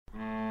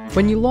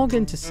When you log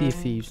into Sea of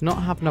Thieves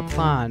not having a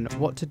plan of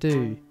what to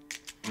do,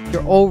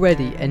 you're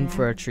already in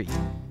for a treat.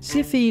 Sea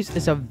of Thieves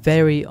is a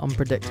very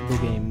unpredictable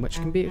game which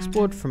can be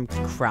explored from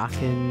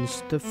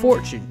krakens to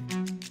fortune.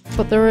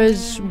 But there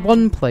is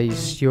one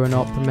place you are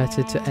not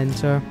permitted to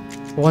enter.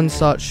 One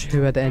such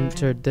who had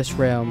entered this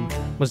realm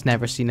was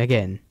never seen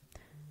again.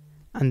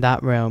 And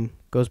that realm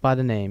goes by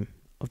the name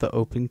of the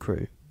Open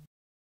Crew.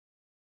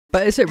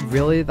 But is it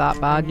really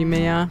that bad, you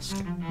may ask?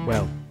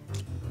 Well,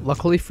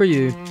 luckily for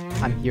you,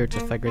 I'm here to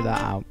figure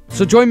that out.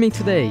 So join me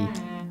today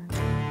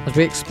as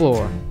we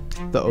explore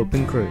the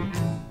Open Crew.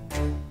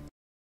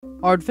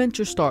 Our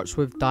adventure starts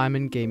with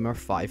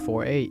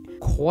DiamondGamer548.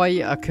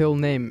 Quite a cool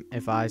name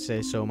if I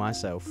say so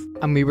myself.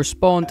 And we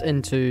respawned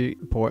into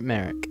Port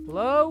Merrick.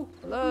 Hello?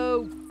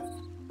 Hello?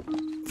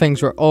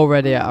 Things were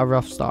already at a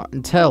rough start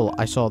until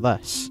I saw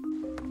this.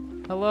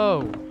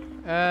 Hello.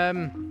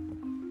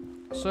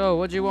 So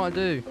what do you want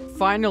to do?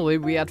 Finally,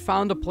 we had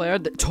found a player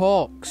that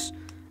talks,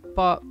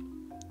 but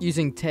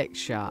using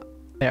text chat.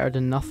 Better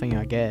than nothing,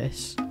 I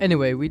guess.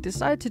 Anyway, we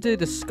decided to do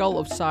the Skull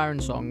of Siren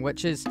song,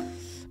 which is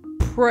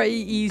pretty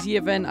easy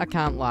event, I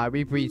can't lie.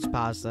 We breezed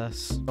past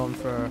this. Going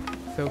for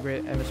Phil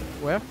Great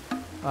where?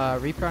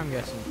 Reaper, I'm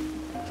guessing.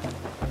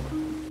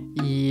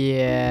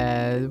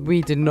 Yeah,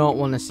 we did not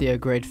want to see a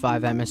grade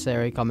 5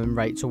 emissary coming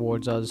right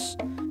towards us.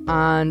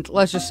 And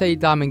let's just say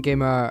Diamond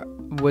Gamer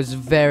was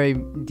very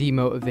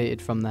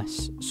demotivated from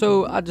this.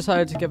 So I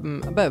decided to give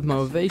him a bit of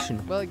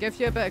motivation. Well, it gives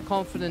you a bit of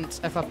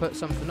confidence if I put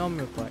something on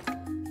real quick.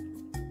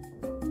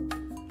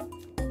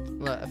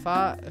 Look, if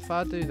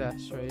I do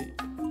this, right?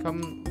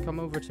 Come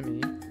over to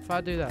me. If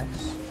I do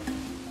this,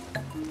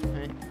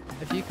 right?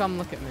 If you come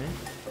look at me,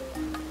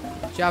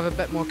 do you have a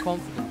bit more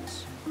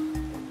confidence?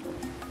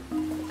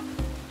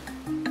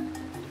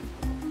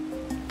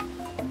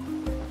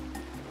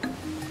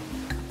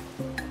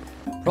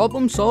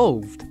 Problem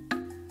solved.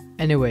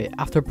 Anyway,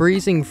 after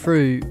breezing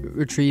through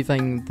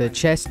retrieving the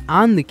chest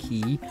and the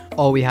key,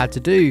 all we had to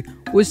do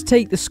was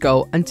take the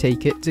skull and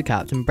take it to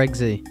Captain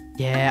Briggsy.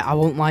 Yeah, I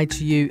won't lie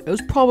to you, it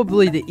was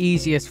probably the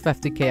easiest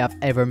 50k I've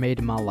ever made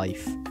in my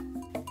life.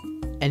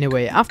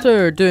 Anyway,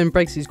 after doing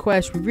Briggsy's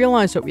quest, we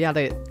realised that we had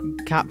a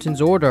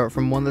captain's order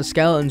from one of the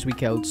skeletons we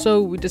killed,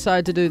 so we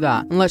decided to do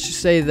that. And let's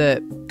just say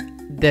that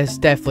this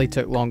definitely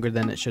took longer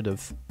than it should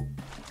have.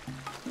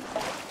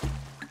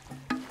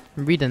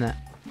 I'm reading it.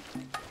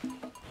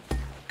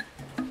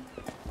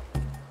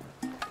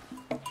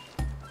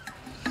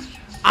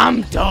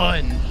 I'm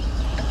done!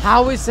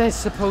 How is this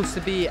supposed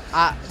to be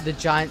at the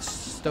giant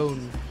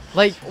stone?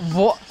 Like,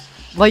 what?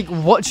 Like,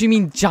 what do you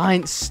mean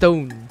giant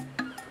stone?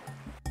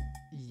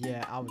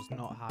 Yeah, I was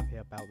not happy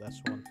about this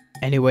one.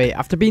 Anyway,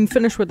 after being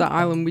finished with that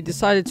island, we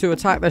decided to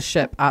attack the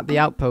ship at the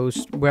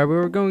outpost where we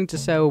were going to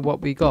sell what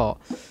we got.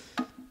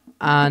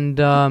 And,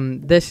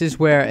 this is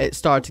where it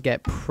started to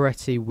get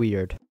pretty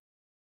weird.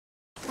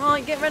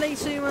 Right, get ready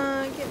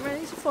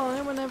to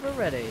fly whenever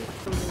ready.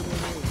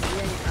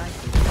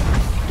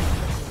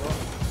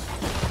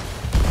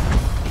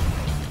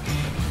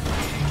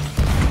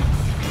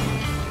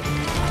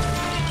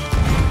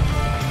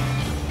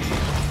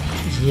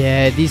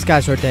 Yeah, these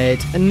guys are dead.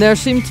 And there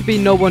seemed to be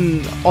no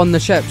one on the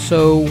ship,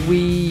 so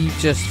we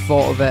just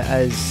thought of it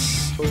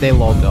as they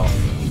logged off.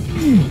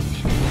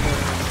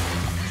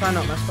 Try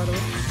not miss, by the way.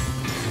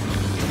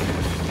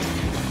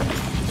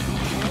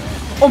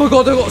 Oh my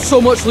god, they've got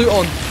so much loot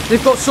on.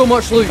 They've got so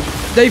much loot.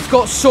 They've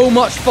got so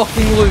much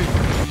fucking loot.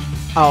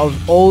 Out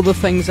of all the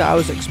things that I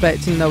was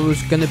expecting that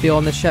was going to be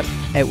on the ship,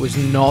 it was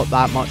not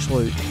that much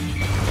loot.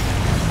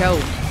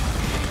 Killed.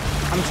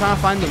 I'm trying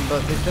to find them,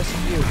 but they've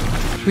disappeared.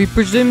 We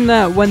presume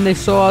that when they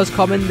saw us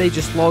coming, they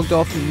just logged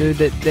off and knew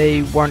that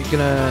they weren't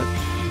gonna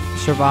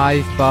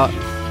survive, but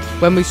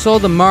when we saw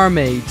the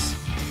mermaids,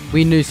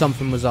 we knew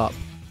something was up.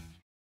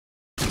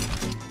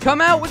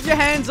 Come out with your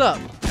hands up!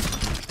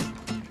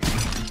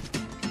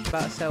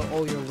 About to sell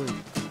all your loot,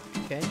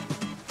 okay?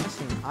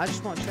 Listen, I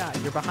just want to chat.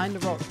 You're behind the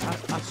rock.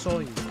 I saw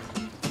you.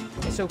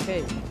 It's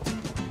okay.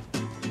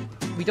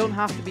 We don't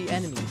have to be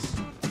enemies.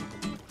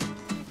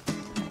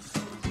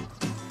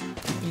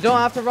 You don't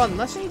have to run.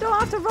 Listen, you don't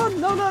have to run.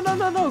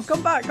 No.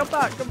 Come back.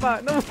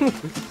 No.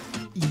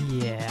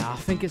 Yeah, I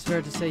think it's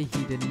fair to say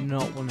he did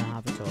not want to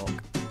have a talk.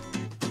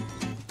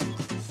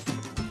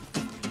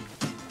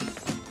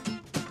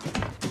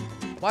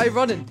 Why are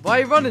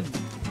you running?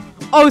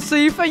 Oh, so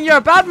you think you're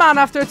a bad man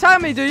after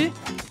attacking me, do you?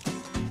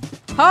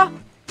 Huh?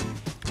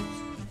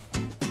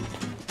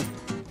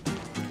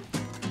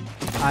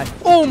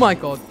 Oh my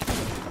god.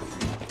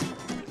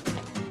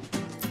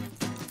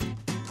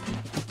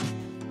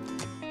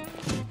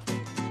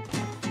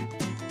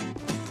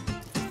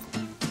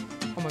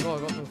 Oh my god,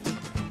 I got no food.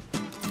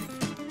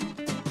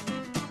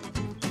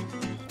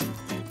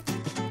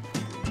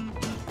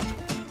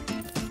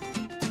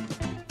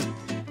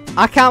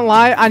 I can't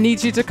lie, I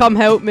need you to come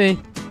help me.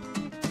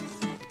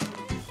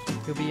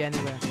 It could be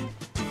anywhere.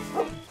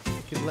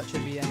 It could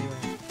literally be anywhere.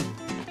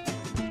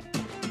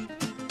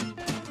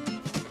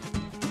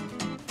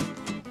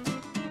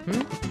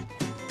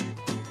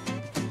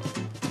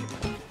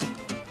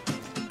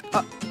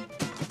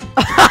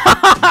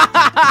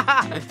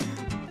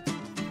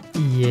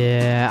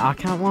 Yeah, I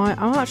can't lie.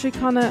 I'm actually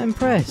kind of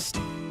impressed.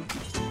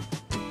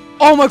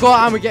 Oh my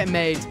god, and we're getting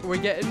made. We're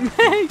getting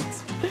made.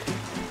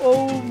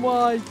 Oh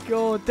my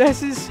god,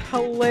 this is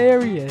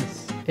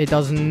hilarious. It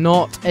does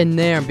not end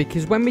there,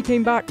 because when we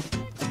came back,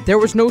 there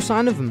was no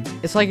sign of him.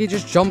 It's like he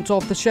just jumped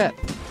off the ship.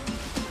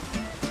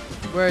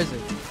 Where is he?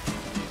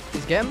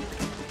 He's getting him?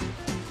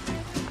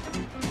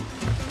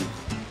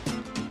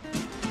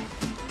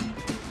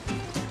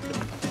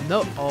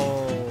 No.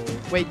 Oh.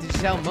 Wait, did you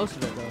sell most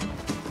of it though?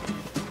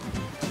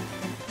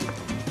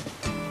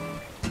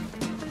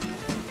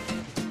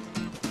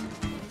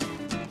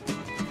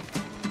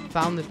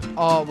 Found it.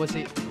 Oh, was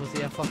he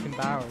a fucking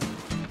barrel?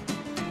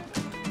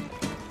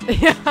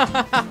 Yeah.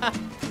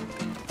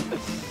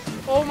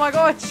 Oh my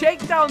god, check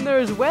down there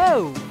as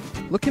well.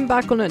 Looking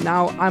back on it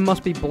now, I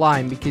must be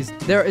blind, because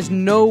there is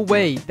no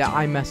way that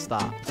I missed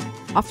that.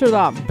 After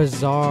that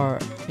bizarre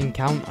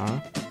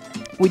encounter,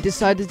 we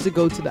decided to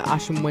go to the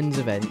Ashen Winds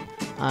event,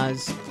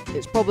 as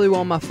it's probably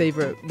one of my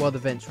favourite world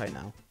events right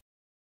now.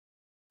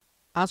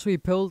 As we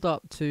pulled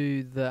up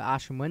to the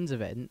Ashen Winds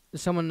event,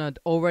 someone had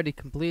already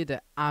completed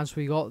it as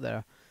we got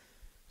there.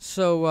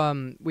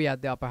 So, we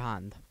had the upper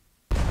hand.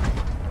 Okay,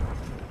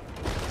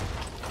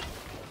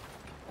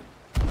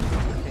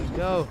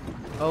 go.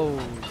 Oh.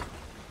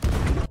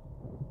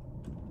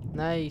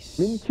 Nice.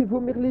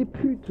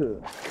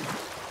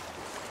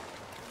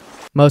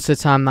 Most of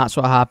the time, that's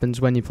what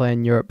happens when you play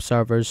in Europe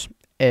servers.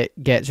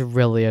 It gets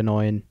really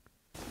annoying.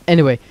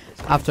 Anyway,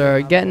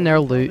 after getting their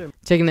loot,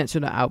 taking it to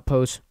the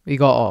outpost, we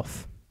got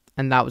off.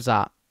 And that was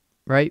that.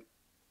 Right?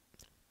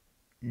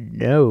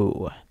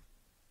 No.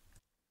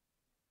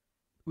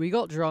 We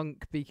got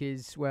drunk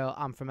because, well,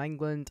 I'm from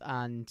England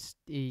and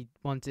he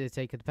wanted to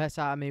take a piss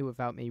out of me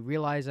without me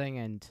realising,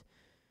 and,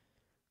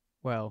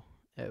 well,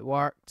 it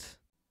worked.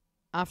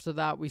 After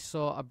that, we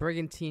saw a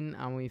brigantine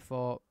and we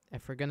thought,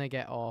 if we're gonna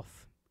get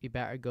off, we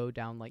better go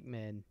down like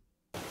men.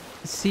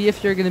 See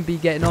if you're gonna be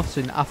getting off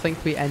soon. I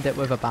think we end it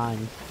with a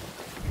bang.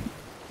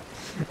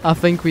 I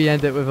think we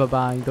end it with a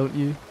bang, don't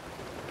you?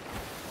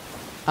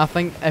 I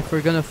think if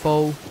we're gonna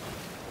fall,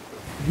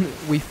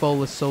 we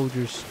fall as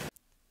soldiers.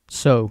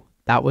 So,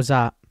 that was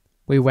that.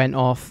 We went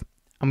off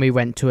and we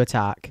went to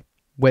attack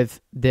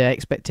with the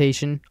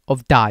expectation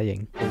of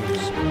dying. But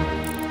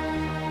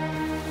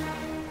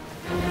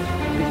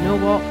you know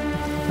what?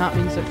 That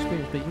means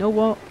experience, but you know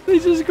what? They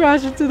just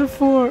crashed into the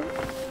fort.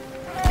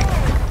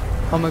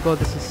 Oh my god,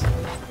 this is...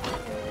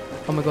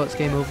 Oh my god, it's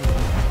game over.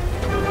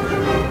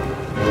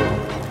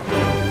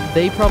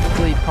 They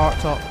probably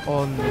parked up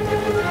on the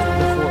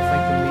fort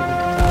thinking we would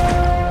attack.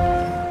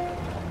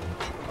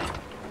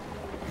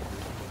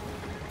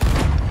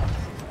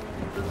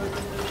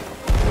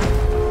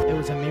 It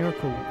was a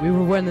miracle. We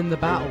were winning the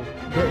battle.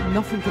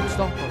 Nothing could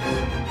stop us.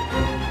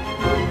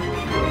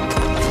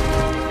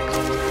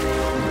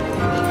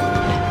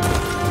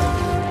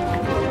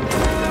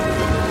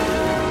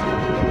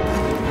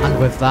 And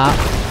with that,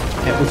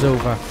 it was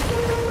over.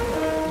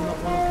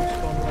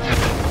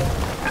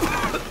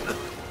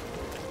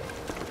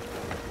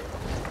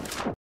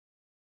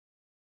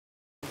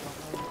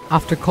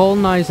 After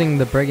colonising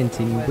the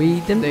brigantine, we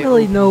didn't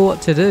really know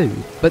what to do.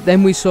 But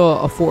then we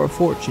saw a Fort of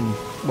Fortune,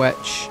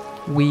 which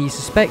we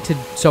suspected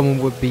someone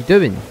would be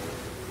doing.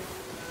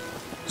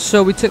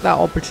 So we took that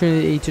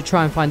opportunity to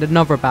try and find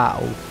another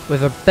battle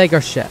with a bigger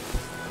ship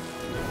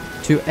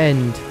to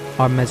end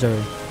our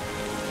misery.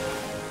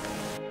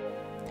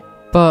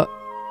 But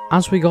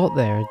as we got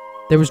there,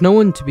 there was no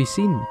one to be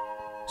seen.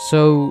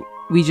 So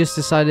we just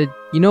decided,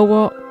 you know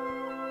what?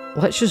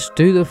 Let's just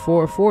do the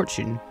Fort of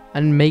Fortune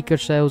and make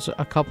ourselves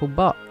a couple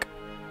buck.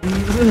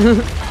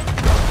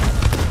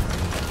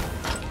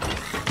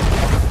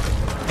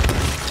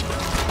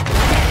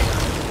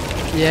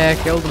 Yeah,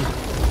 killed him.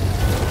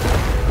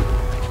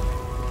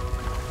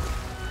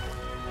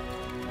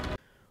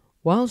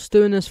 Whilst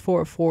doing this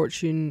Fort of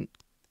Fortune,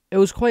 it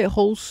was quite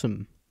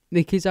wholesome,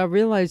 because I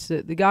realised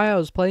that the guy I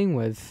was playing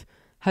with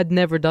had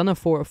never done a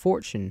Fort of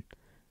Fortune,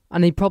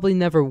 and he probably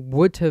never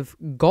would have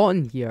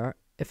gotten here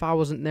if I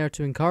wasn't there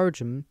to encourage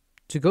him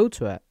to go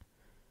to it.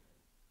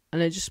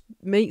 And it just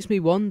makes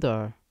me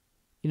wonder,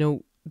 you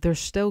know, there's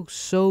still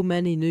so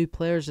many new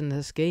players in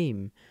this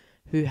game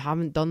who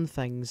haven't done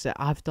things that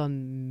I've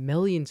done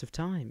millions of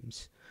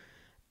times.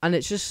 And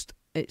it's just,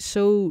 it's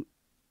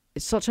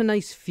such a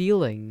nice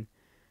feeling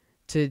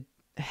to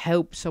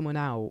help someone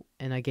out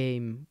in a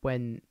game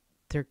when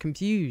they're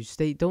confused,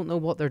 they don't know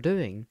what they're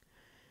doing.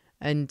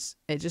 And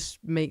it just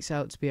makes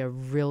out to be a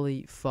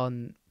really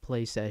fun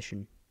play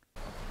session.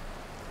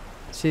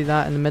 See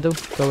that in the middle?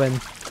 Go in.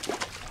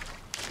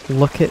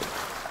 Look at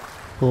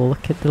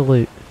the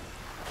loot.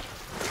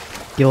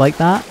 You like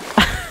that?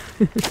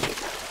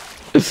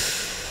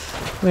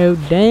 Well,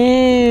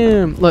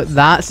 damn. Look,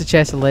 that's the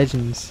Chest of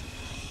Legends.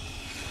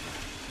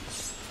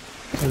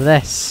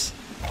 This,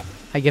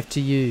 I give to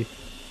you.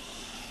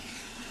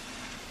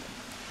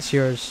 It's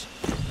yours.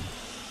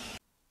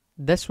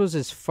 This was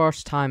his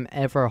first time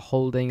ever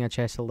holding a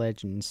Chest of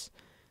Legends.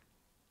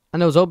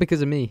 And it was all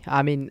because of me.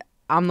 I mean,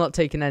 I'm not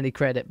taking any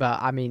credit,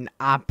 but I mean,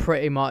 I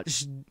pretty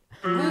much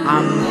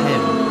I'm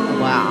him.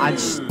 Like, I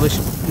just wish.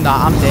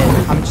 Nah, I'm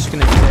dead. I'm just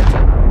gonna be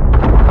dead.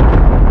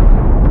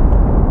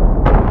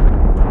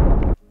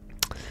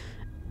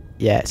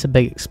 Yeah, it's a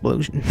big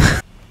explosion.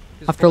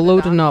 After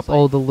loading up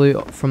all the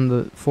loot from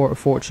the Fort of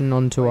Fortune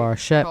onto our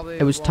ship,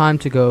 it was time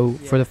to go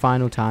for the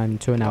final time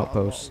to an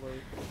outpost.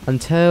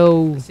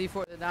 Until you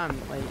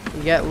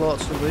get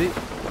lots of loot,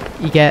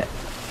 you get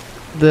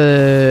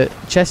the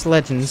chest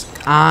legends,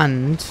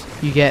 and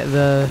you get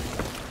the.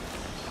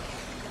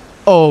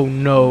 Oh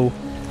no!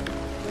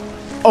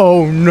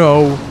 Oh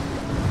no!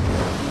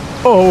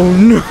 Oh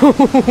no!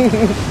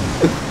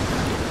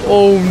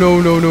 Oh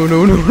no! No! No! No!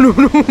 No! No!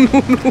 No! No!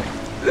 No!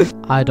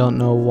 I don't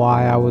know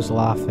why I was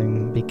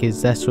laughing,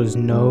 because this was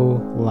no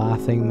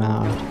laughing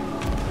matter.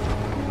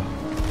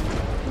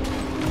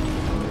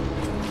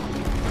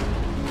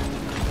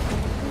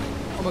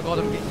 Oh my god,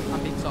 I'm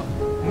being stuck.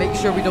 Make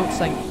sure we don't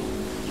sink.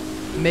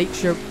 Make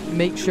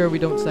sure we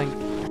don't sink.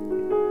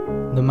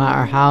 No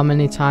matter how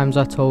many times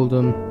I told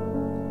him,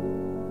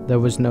 there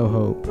was no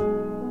hope.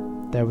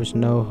 There was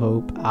no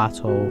hope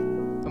at all.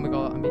 Oh my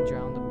god, I'm being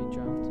drowned.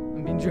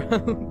 I'm being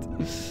drowned.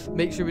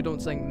 Make sure we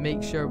don't sink.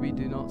 Make sure we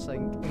do not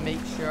sink. Make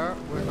sure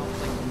we're not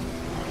sinking.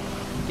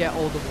 Get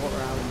all the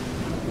water out.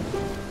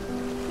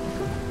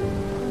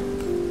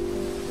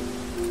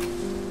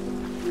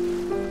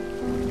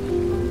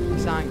 We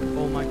sank.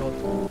 Oh my god.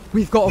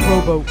 We've got a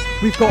rowboat.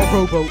 We've got a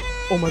rowboat.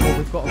 Oh my god,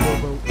 we've got a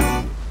rowboat.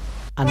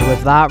 And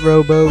with that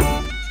rowboat,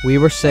 we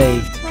were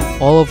saved.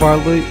 All of our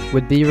loot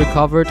would be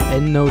recovered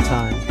in no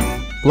time.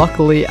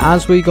 Luckily,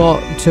 as we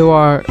got to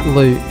our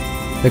loot,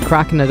 the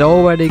Kraken had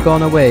already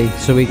gone away,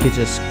 so we could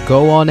just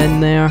go on in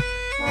there,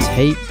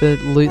 take the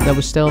loot that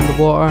was still in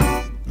the water,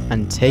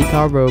 and take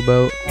our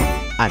rowboat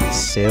and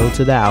sail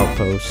to the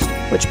outpost.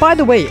 Which, by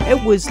the way,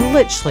 it was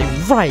literally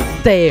right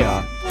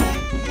there.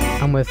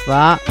 And with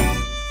that,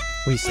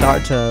 we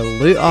start to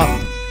loot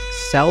up,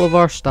 sell all of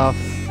our stuff,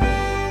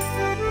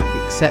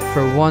 except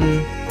for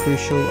one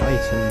crucial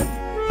item,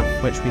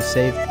 which we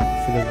saved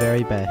for the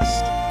very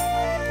best.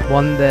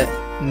 One that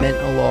meant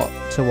a lot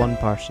to one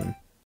person.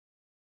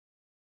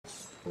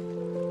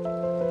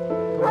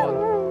 Go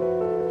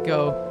on.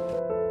 Go.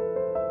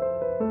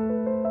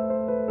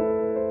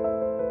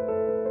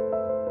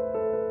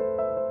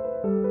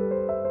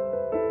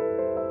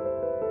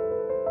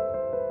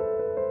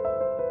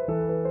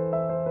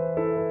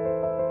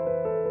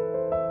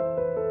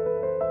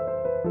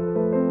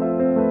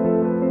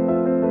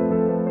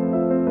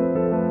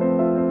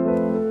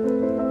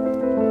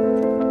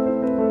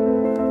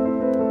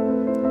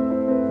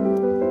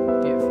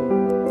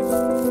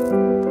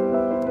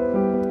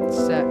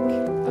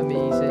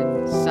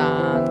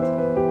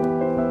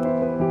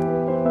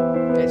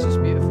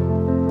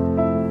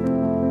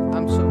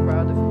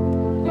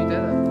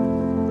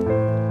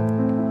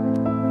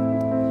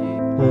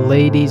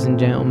 Ladies and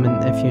gentlemen,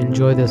 if you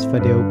enjoy this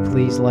video,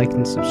 please like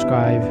and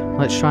subscribe.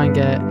 Let's try and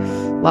get...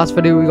 Last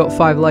video we got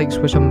 5 likes,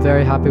 which I'm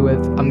very happy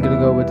with. I'm gonna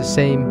go with the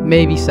same,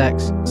 maybe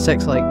 6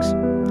 likes.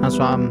 That's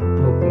what I'm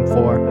hoping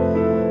for.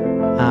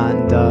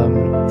 And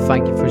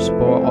thank you for your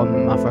support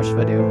on my first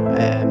video.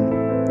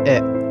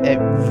 It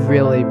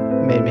really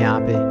made me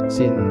happy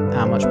seeing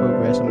how much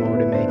progress I'm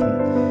already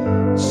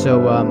making.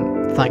 So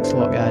thanks a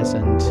lot, guys,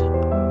 and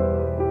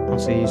I'll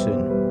see you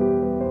soon.